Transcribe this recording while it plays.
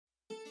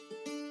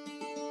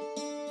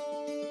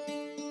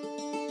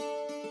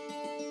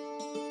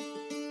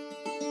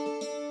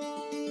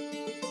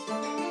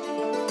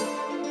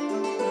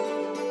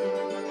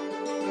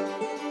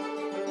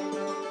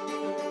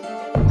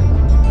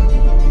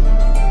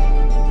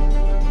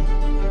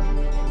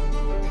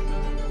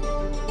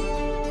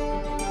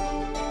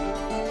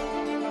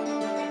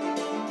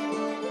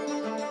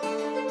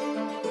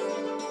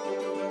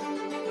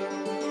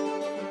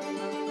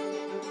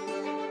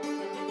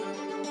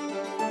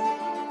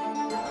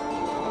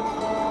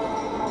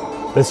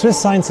The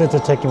Swiss Science Center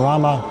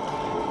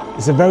Technorama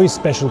is a very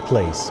special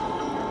place.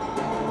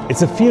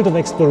 It's a field of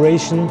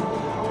exploration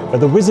where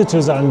the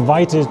visitors are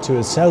invited to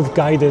a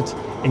self-guided,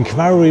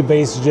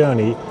 inquiry-based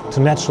journey to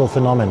natural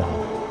phenomena.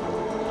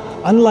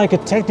 Unlike a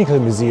technical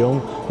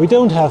museum, we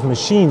don't have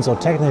machines or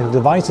technical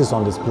devices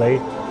on display,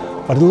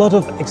 but a lot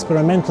of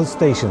experimental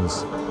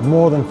stations,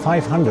 more than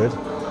 500,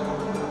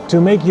 to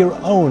make your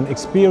own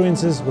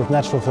experiences with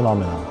natural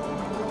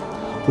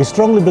phenomena. We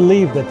strongly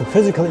believe that the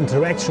physical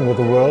interaction with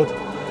the world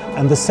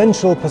and the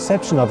sensual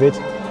perception of it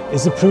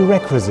is a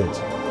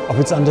prerequisite of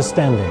its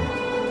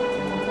understanding.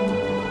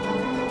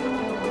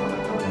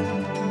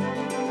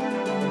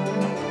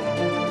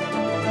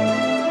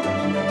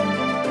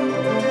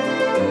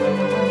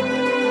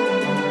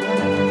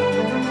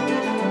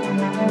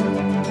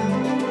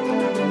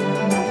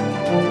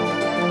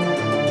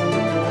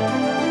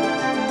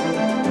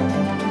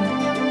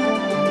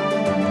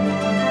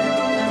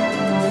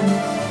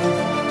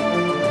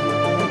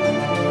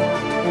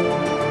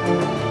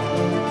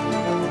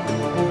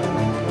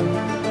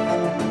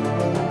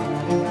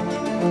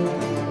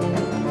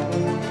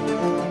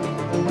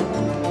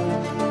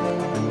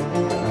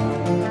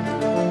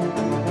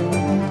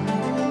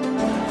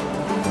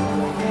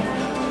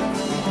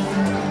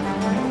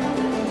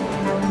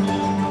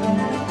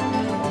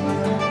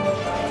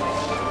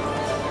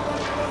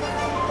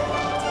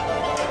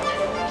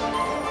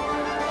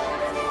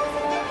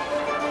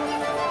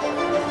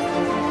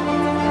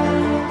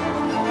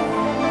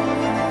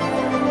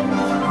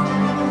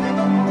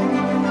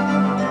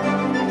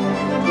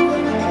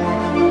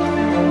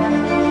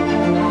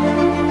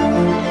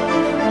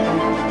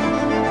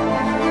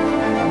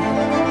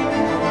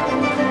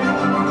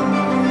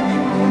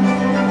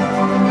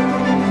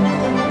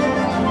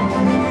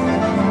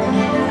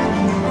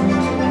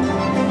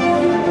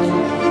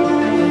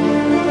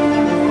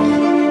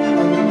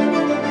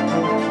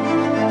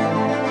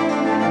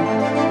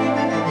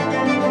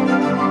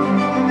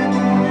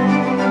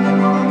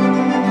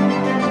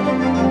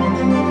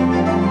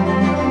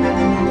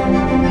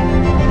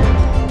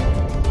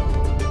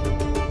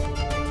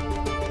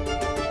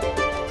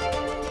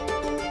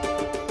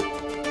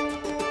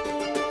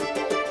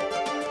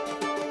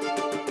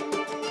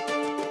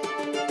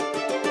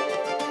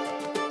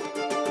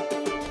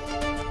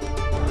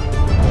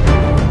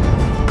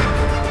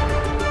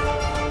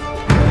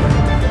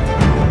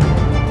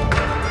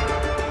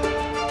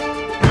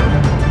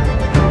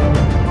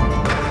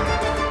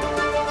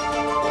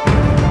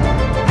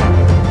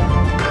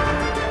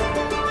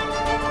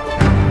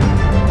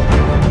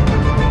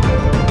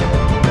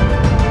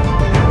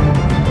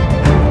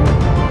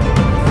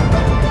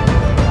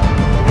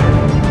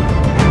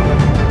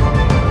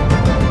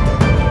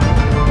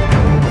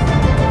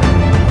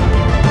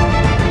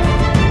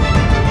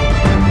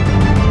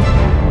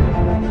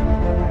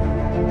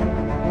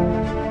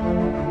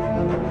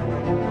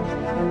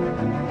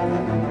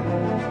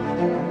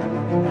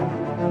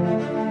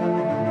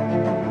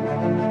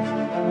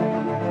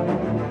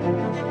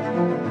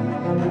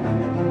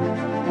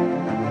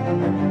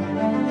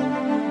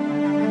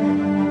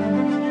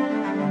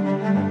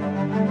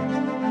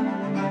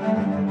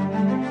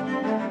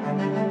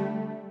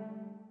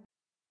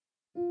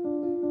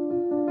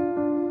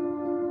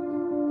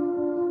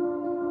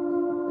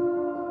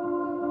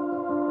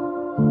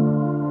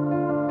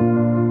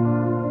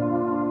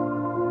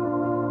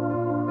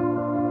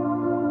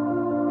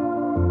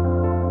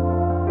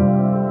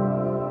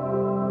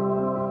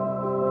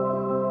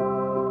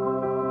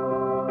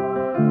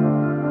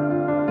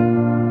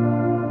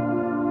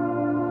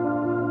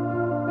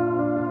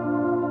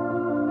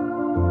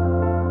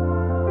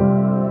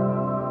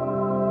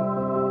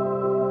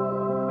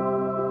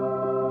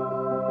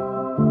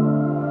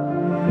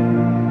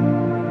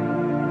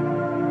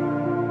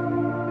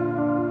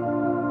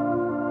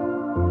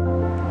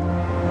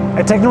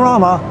 At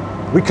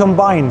Technorama, we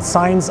combine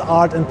science,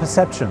 art and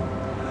perception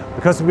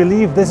because we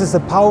believe this is a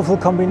powerful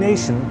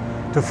combination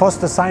to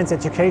foster science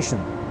education.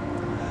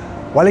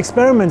 While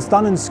experiments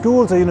done in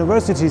schools or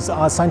universities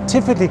are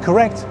scientifically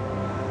correct,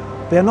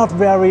 they are not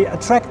very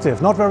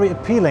attractive, not very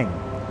appealing,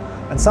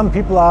 and some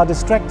people are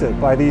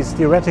distracted by these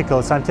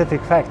theoretical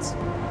scientific facts.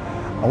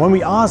 And when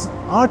we ask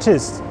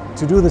artists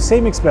to do the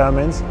same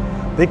experiments,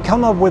 they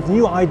come up with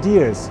new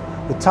ideas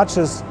that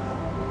touches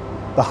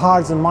the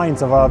hearts and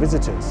minds of our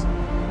visitors.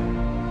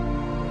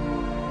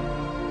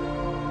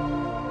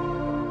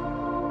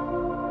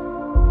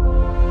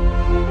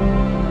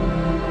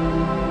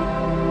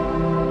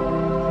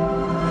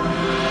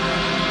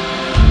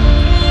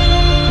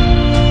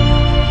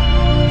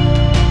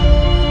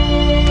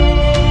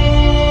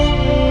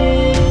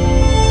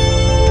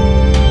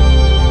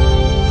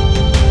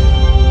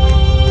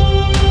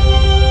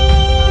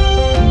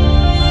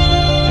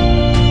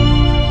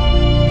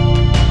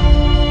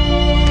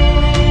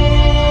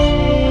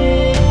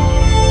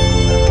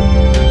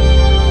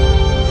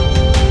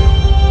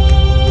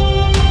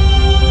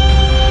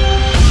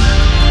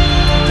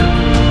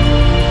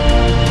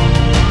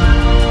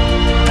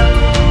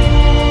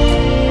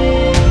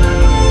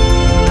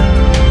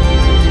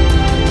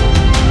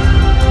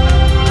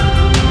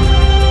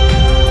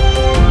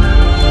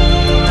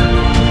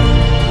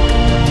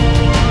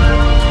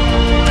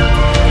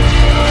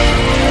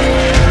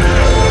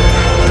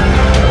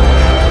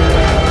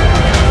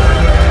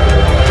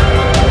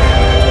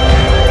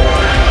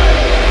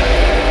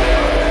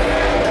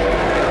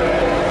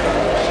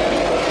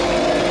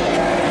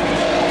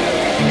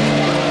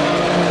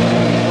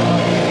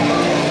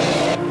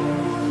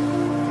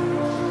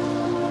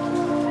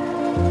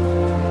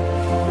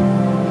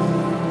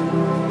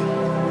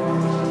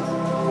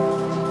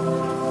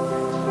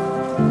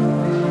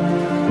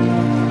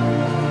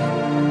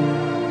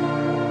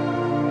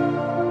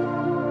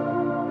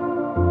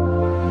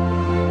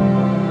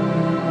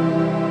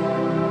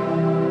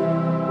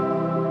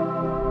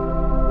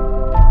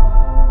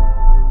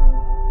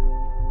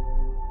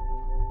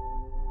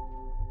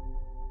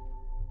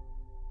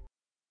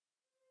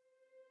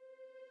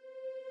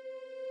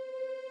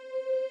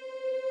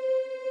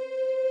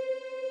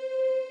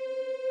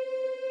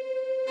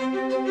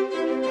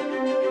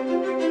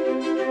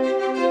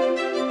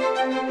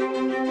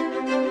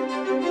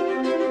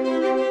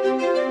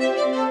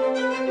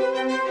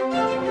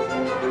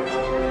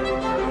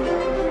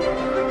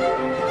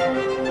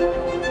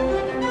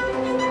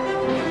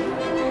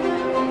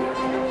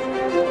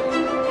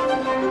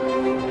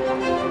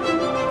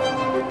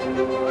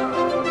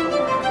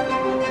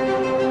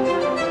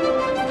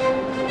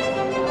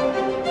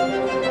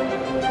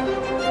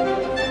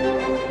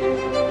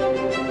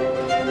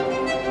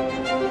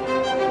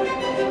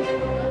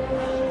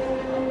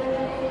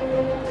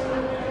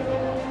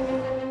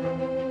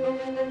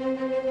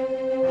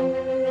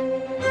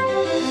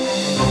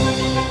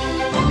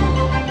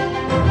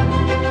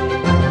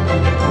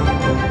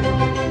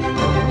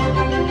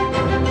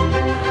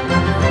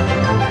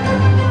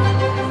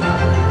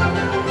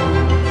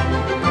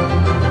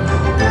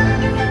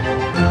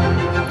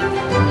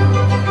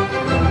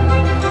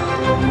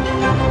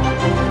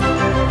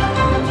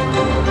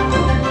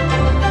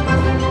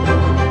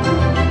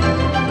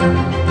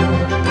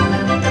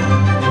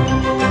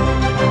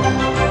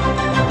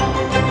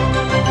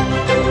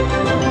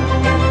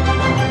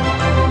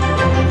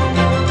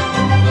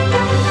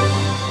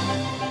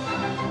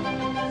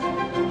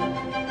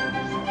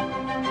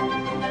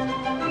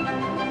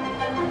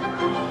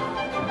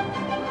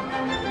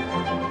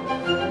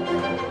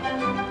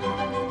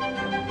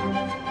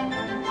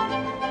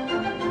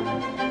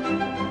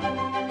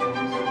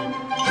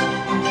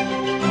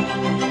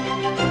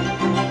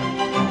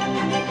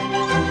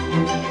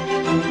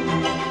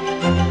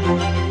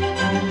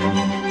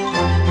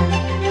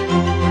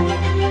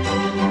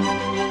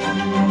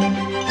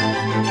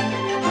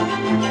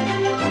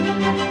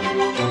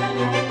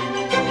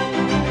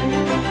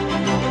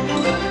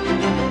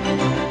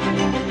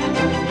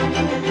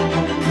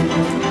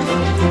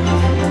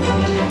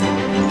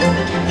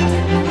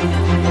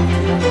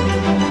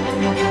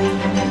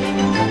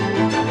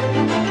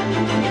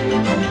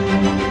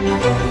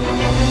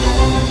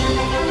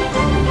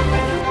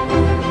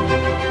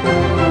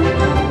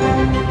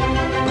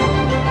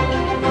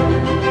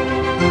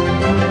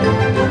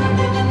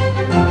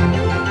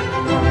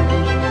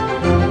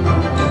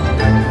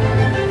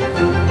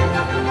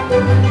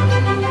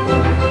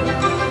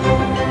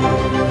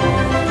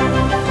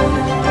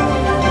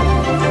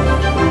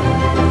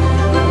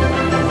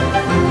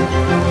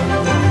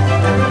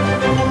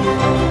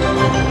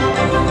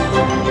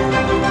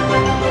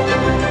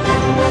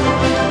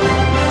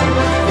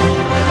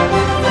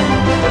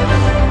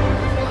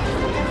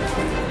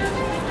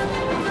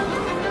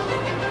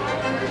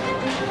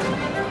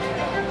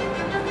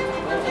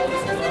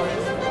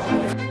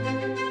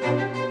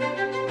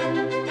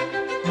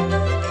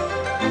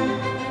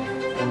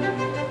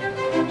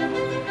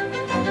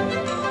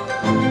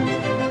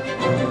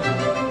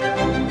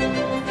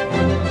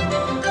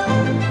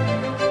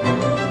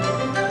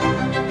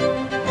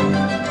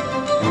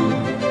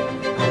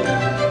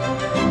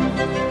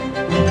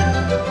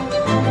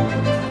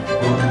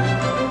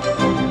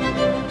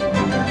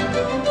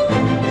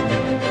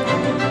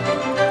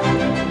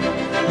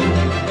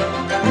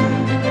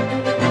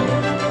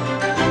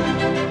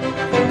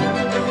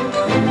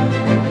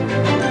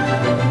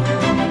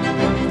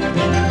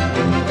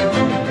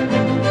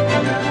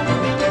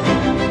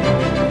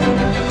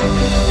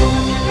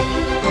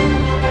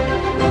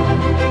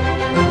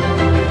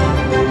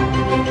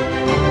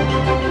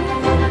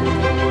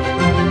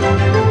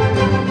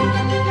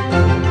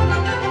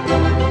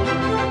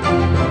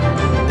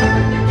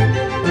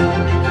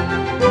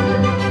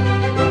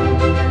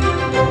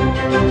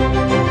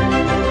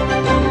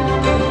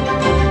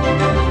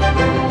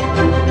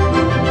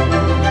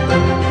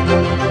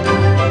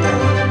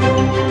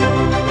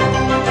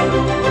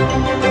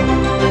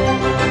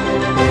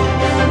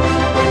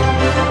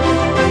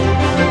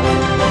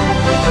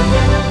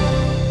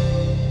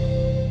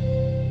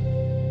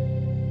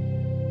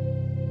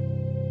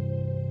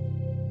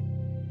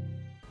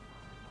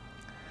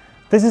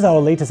 This is our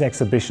latest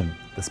exhibition,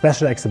 the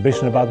special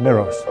exhibition about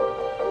mirrors.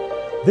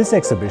 This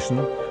exhibition,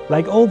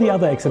 like all the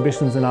other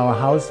exhibitions in our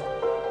house,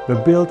 were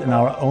built in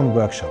our own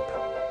workshop.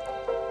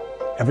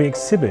 Every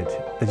exhibit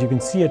that you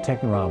can see at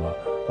Technorama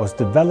was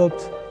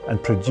developed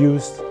and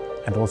produced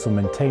and also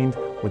maintained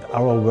with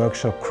our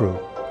workshop crew.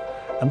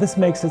 And this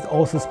makes it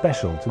also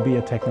special to be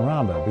at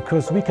Technorama,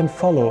 because we can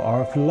follow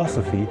our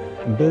philosophy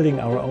in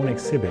building our own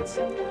exhibits.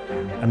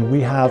 And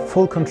we have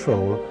full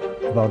control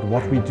about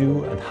what we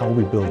do and how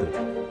we build it.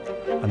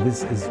 And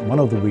this is one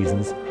of the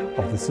reasons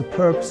of the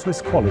superb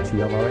Swiss quality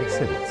of our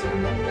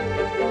exhibits.